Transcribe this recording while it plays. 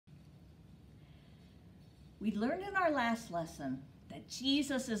We learned in our last lesson that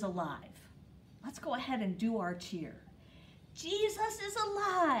Jesus is alive. Let's go ahead and do our cheer. Jesus is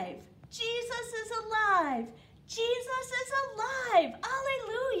alive. Jesus is alive. Jesus is alive.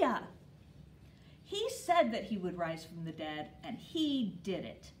 Alleluia. He said that he would rise from the dead, and he did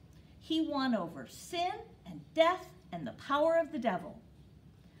it. He won over sin and death and the power of the devil.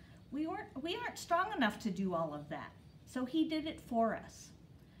 We aren't strong enough to do all of that, so he did it for us.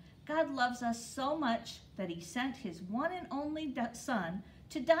 God loves us so much that he sent his one and only Son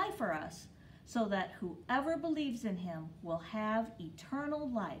to die for us, so that whoever believes in him will have eternal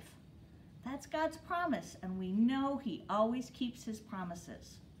life. That's God's promise, and we know he always keeps his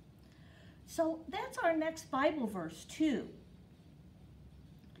promises. So that's our next Bible verse too.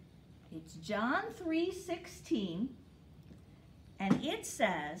 It's John 3:16, and it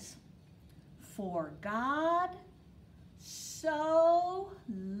says, "For God so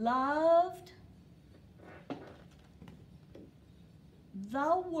loved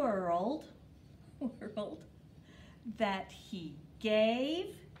the world that he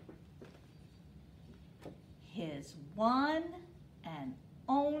gave his one and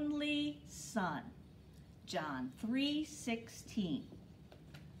only Son." John 3:16.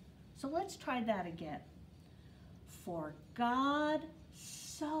 So let's try that again. For God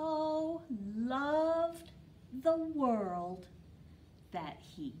so loved the world that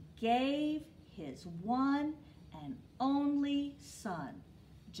he gave his one and only Son.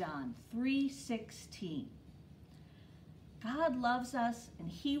 John 3:16. God loves us and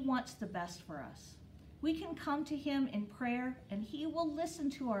he wants the best for us. We can come to him in prayer and he will listen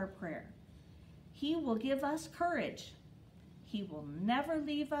to our prayer. He will give us courage. He will never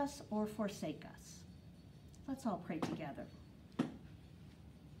leave us or forsake us. Let's all pray together.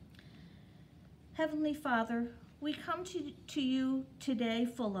 Heavenly Father, we come to you today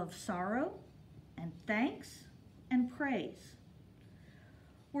full of sorrow and thanks and praise.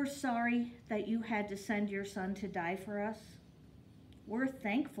 We're sorry that you had to send your Son to die for us. We're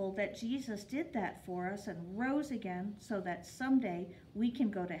thankful that Jesus did that for us and rose again so that someday we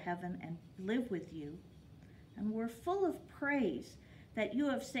can go to heaven and live with you. And we're full of praise that you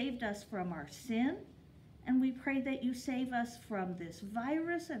have saved us from our sin, and we pray that you save us from this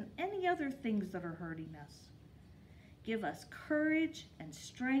virus and any other things that are hurting us. Give us courage and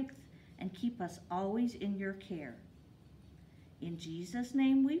strength and keep us always in your care. In Jesus'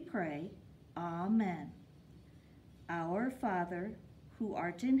 name we pray, Amen. Our Father, who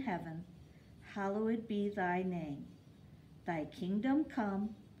art in heaven, hallowed be thy name. Thy kingdom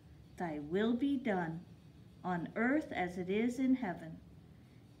come, thy will be done, on earth as it is in heaven.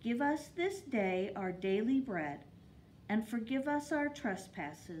 Give us this day our daily bread, and forgive us our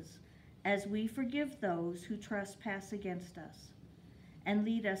trespasses, as we forgive those who trespass against us. And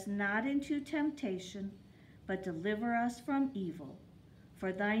lead us not into temptation, but deliver us from evil.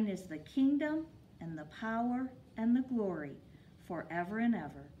 For thine is the kingdom, and the power, and the glory, forever and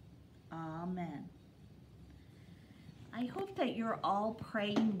ever. Amen. I hope that you're all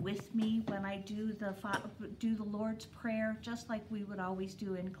praying with me when I do the Lord's Prayer, just like we would always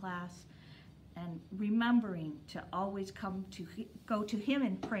do in class, and remembering to always go to him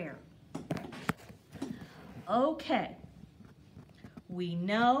in prayer. Okay, we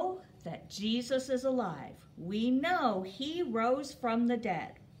know that Jesus is alive. We know he rose from the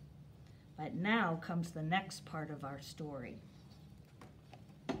dead. But now comes the next part of our story.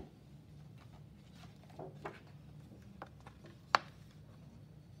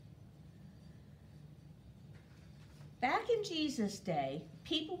 Back in Jesus' day,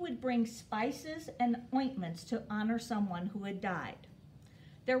 people would bring spices and ointments to honor someone who had died.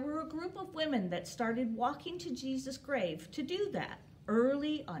 There were a group of women that started walking to Jesus' grave to do that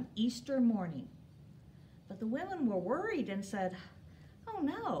early on Easter morning. But the women were worried and said, "Oh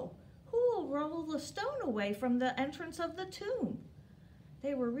no, who will roll the stone away from the entrance of the tomb?"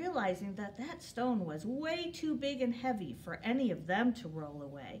 They were realizing that that stone was way too big and heavy for any of them to roll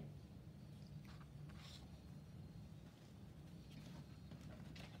away.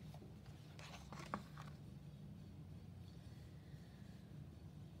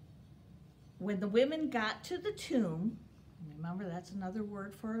 When the women got to the tomb, remember that's another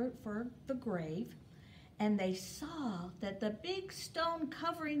word for the grave, and they saw that the big stone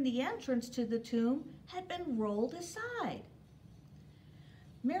covering the entrance to the tomb had been rolled aside.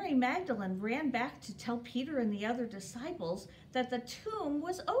 Mary Magdalene ran back to tell Peter and the other disciples that the tomb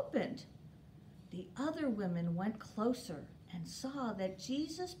was opened. The other women went closer and saw that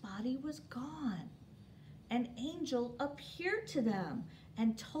Jesus' body was gone. An angel appeared to them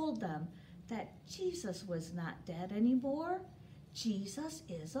and told them that Jesus was not dead anymore. Jesus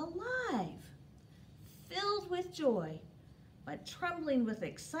is alive. filled with joy. But trembling with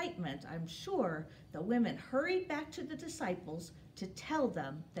excitement, I'm sure, the women hurried back to the disciples to tell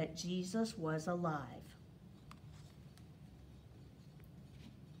them that Jesus was alive.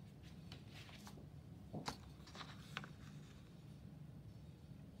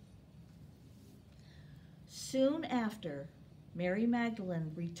 Soon after, Mary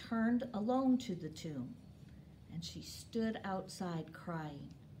Magdalene returned alone to the tomb, and she stood outside crying.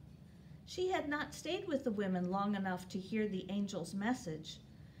 She had not stayed with the women long enough to hear the angel's message,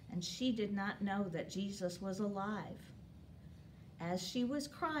 and she did not know that Jesus was alive. As she was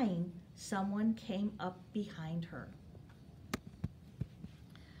crying, someone came up behind her.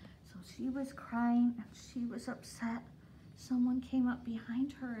 So she was crying and she was upset. Someone came up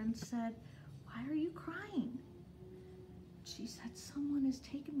behind her and said, "Why are you crying?" She said, "Someone has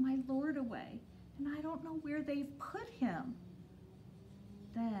taken my Lord away, and I don't know where they've put him."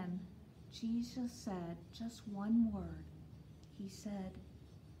 Then Jesus said just one word. He said,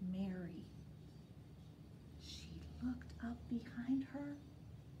 "Mary." She looked up behind her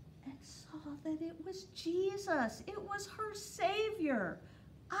and saw that it was Jesus. It was her Savior,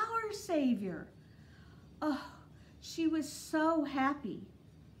 our Savior. Oh, she was so happy.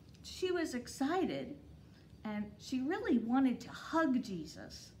 She was excited, and she really wanted to hug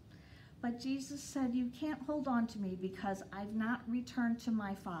Jesus. But Jesus said, "You can't hold on to me because I've not returned to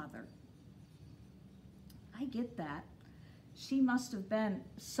my Father." I get that. She must have been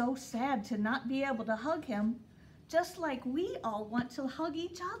so sad to not be able to hug him, just like we all want to hug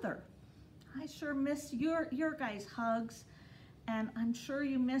each other. I sure miss your guys' hugs, and I'm sure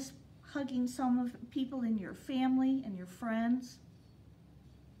you miss hugging some of the people in your family and your friends.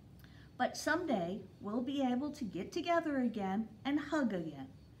 But someday we'll be able to get together again and hug again.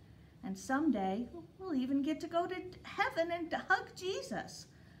 And someday we'll even get to go to heaven and hug Jesus.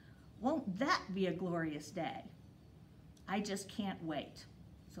 Won't that be a glorious day? I just can't wait.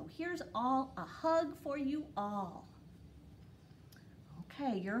 So here's a hug for you all.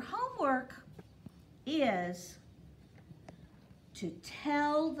 Okay, your homework is to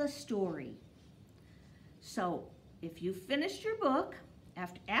tell the story. So if you finished your book,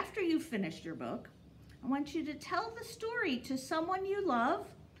 after you finished your book, I want you to tell the story to someone you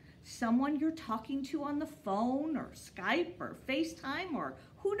love, someone you're talking to on the phone or Skype or FaceTime or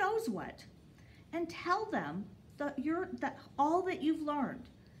who knows what, and tell them all that you've learned,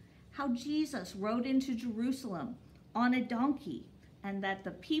 how Jesus rode into Jerusalem on a donkey, and that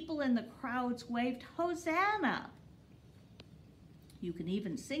the people in the crowds waved Hosanna. You can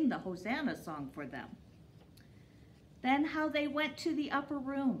even sing the Hosanna song for them. Then how they went to the upper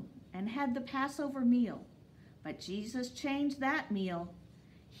room and had the Passover meal. But Jesus changed that meal.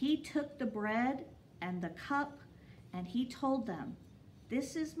 He took the bread and the cup, and he told them,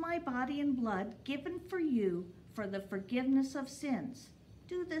 "This is my body and blood given for you for the forgiveness of sins.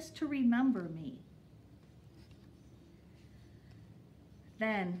 Do this to remember me."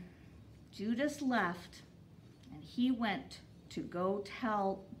 Then Judas left, and he went to go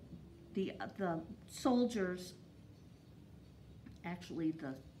tell the soldiers, actually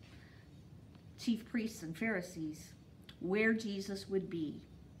the chief priests and Pharisees, where Jesus would be.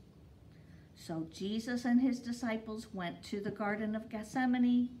 So Jesus and his disciples went to the Garden of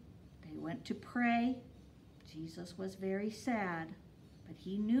Gethsemane. They went to pray. Jesus was very sad, but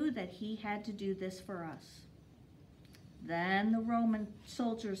he knew that he had to do this for us. Then the Roman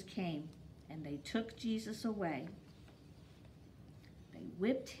soldiers came, and they took Jesus away. They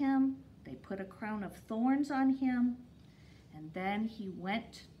whipped him. They put a crown of thorns on him. And then he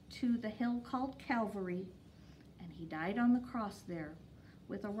went to the hill called Calvary, and he died on the cross there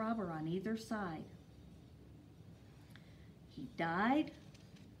with a robber on either side. He died.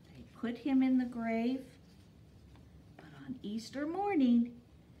 They put him in the grave. But on Easter morning,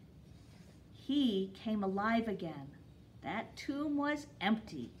 he came alive again. That tomb was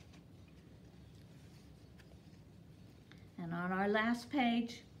empty. And on our last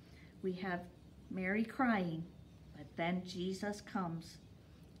page, we have Mary crying. But then Jesus comes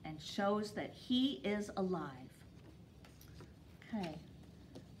and shows that he is alive. Okay.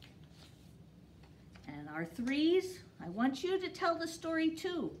 And our threes, I want you to tell the story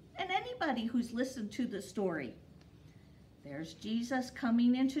too. And anybody who's listened to the story. There's Jesus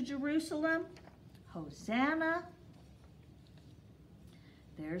coming into Jerusalem. Hosanna.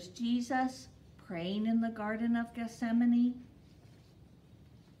 There's Jesus praying in the Garden of Gethsemane.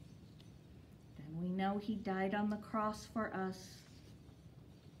 We know he died on the cross for us,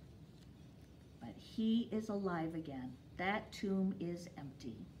 but he is alive again. That tomb is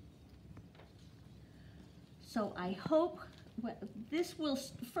empty. So I hope this will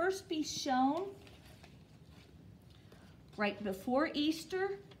first be shown right before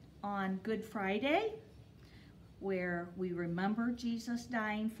Easter on Good Friday, where we remember Jesus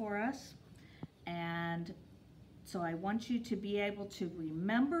dying for us. And so I want you to be able to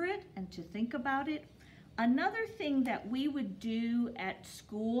remember it and to think about it. Another thing that we would do at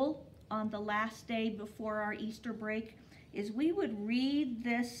school on the last day before our Easter break is we would read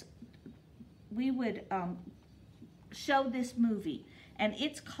this, we would show this movie, and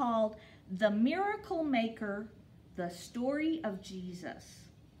it's called The Miracle Maker, The Story of Jesus.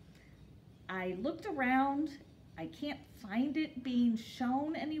 I looked around, I can't find it being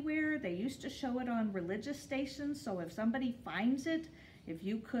shown anywhere. They used to show it on religious stations, so if somebody finds it, if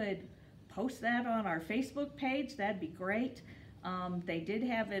you could post that on our Facebook page, that'd be great. They did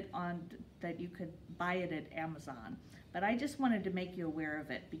have it on, that you could buy it at Amazon. But I just wanted to make you aware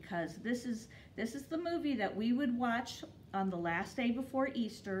of it, because this is the movie that we would watch on the last day before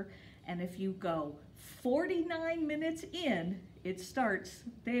Easter. And if you go 49 minutes in, it starts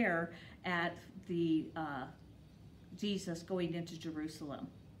there at the Jesus going into Jerusalem.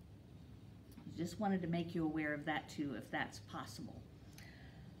 Just wanted to make you aware of that too, if that's possible.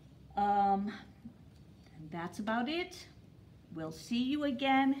 And that's about it. We'll see you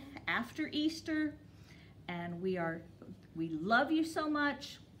again after Easter, and we love you so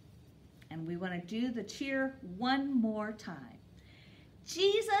much, and we want to do the cheer one more time.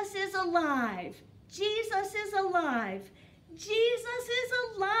 Jesus is alive. Jesus is alive. Jesus is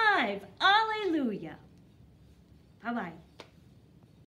alive. Alleluia. Bye-bye.